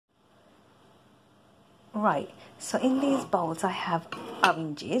Right, so in these bowls I have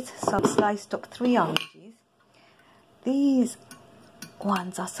oranges. So I've sliced up 3 oranges. These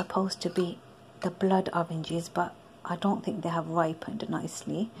ones are supposed to be the blood oranges, but I don't think they have ripened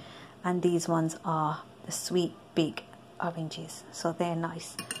nicely. And these ones are the sweet big oranges, so they're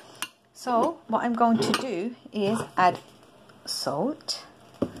nice. So what I'm going to do is add salt,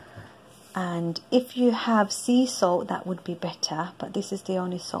 and if you have sea salt that would be better, but this is the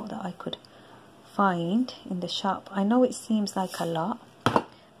only salt that I could find in the shop. I know it seems like a lot,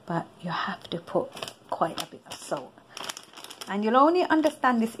 but you have to put quite a bit of salt, and you'll only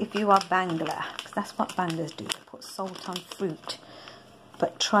understand this if you are Bangla, because that's what Banglers do, they put salt on fruit.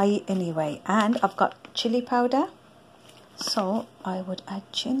 But try it anyway. And I've got chili powder, so I would add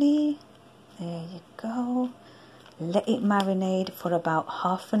chili. There you go. Let it marinate for about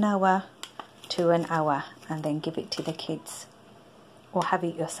half an hour to an hour, and then give it to the kids or have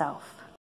it yourself.